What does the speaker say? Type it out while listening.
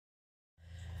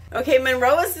Okay,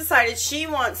 Monroe has decided she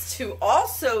wants to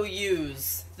also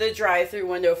use the drive-through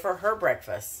window for her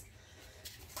breakfast.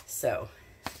 So,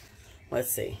 let's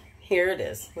see. Here it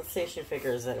is. Let's see if she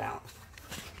figures it out.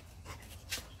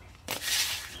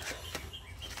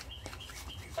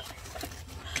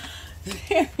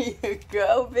 There you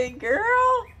go, big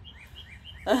girl.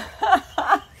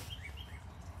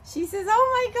 She says,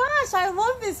 oh my gosh, I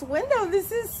love this window.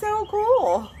 This is so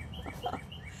cool.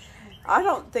 I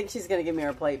don't think she's going to give me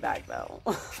her plate back, though.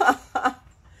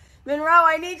 Monroe,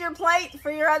 I need your plate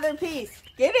for your other piece.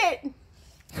 Get it.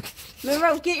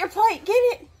 Monroe, get your plate. Get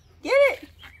it. Get it.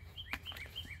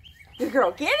 Good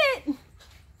girl, get it.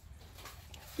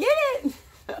 Get it.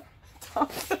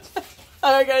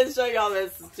 I gotta show y'all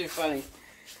this. It's too funny.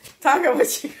 Tonka,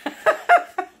 what you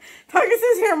Tonka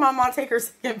says, here, Mom, I'll take her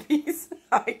second piece.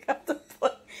 I got the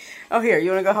plate. Oh, here,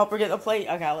 you want to go help her get the plate?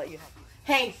 Okay, I'll let you help.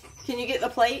 Hey, can you get the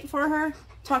plate for her?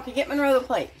 Tonka, get Monroe the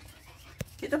plate.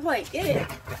 Get the plate. Get it.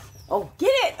 Oh,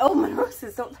 get it. Oh, Monroe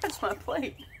says, don't touch my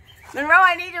plate. Monroe,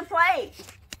 I need your plate.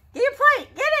 Get your plate.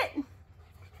 Get it.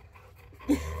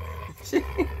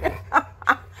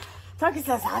 Tonka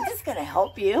says, I'm just going to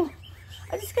help you.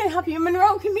 I'm just going to help you.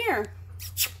 Monroe, come here.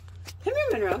 Come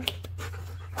here, Monroe.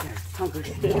 Here, Tonka,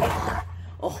 get it.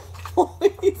 Oh,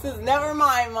 he says, never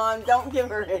mind, Mom. Don't give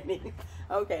her any.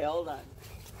 Okay, hold on.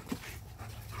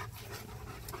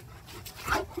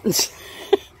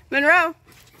 Monroe.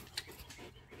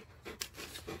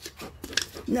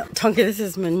 No, Tonka, this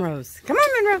is Monroe's. Come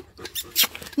on, Monroe.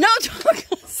 No,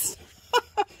 Tonka.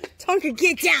 Tonka,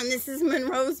 get down. This is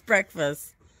Monroe's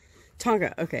breakfast.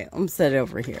 Tonka, okay, I'm going to set it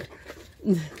over here.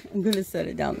 I'm going to set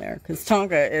it down there because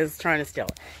Tonka is trying to steal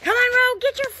it. Come on, Ro,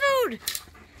 get your food.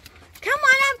 Come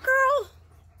on up, girl.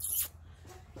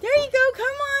 There you go. Come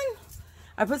on.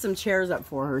 I put some chairs up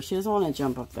for her. She doesn't want to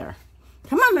jump up there.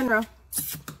 Come on, Monroe.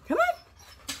 Come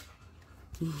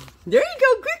on. There you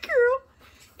go. Good girl.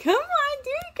 Come on.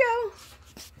 There you go.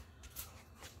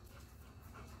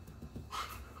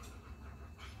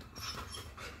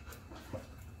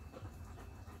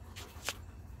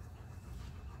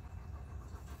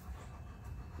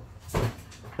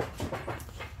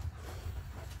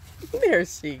 There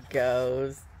she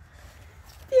goes.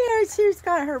 There, she's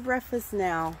got her breakfast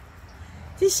now.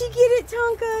 Did she get it,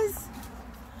 Tonka's?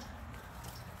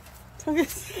 Tonka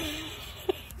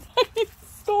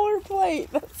stole her plate.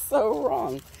 That's so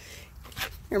wrong.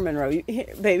 Here, Monroe,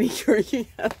 baby girl, you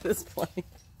have this plate.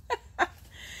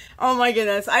 Oh my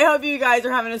goodness. I hope you guys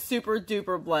are having a super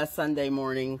duper blessed Sunday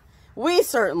morning. We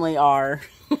certainly are.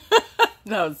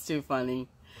 That was too funny.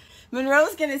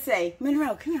 Monroe's gonna say,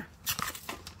 Monroe, come here.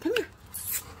 Come here.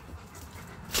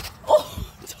 Oh,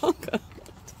 Tonka.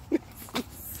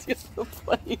 Steal the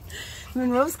plate.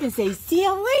 Monroe's going to say, see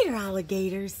you later,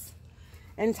 alligators.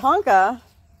 And Tonka,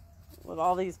 with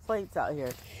all these plates out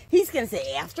here, he's going to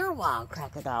say, after a while,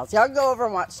 crocodiles. Y'all go over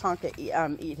and watch Tonka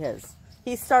eat his.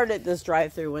 He started this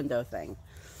drive-through window thing.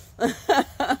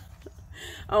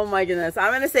 Oh, my goodness.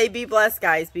 I'm going to say be blessed,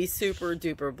 guys. Be super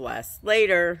duper blessed.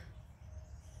 Later.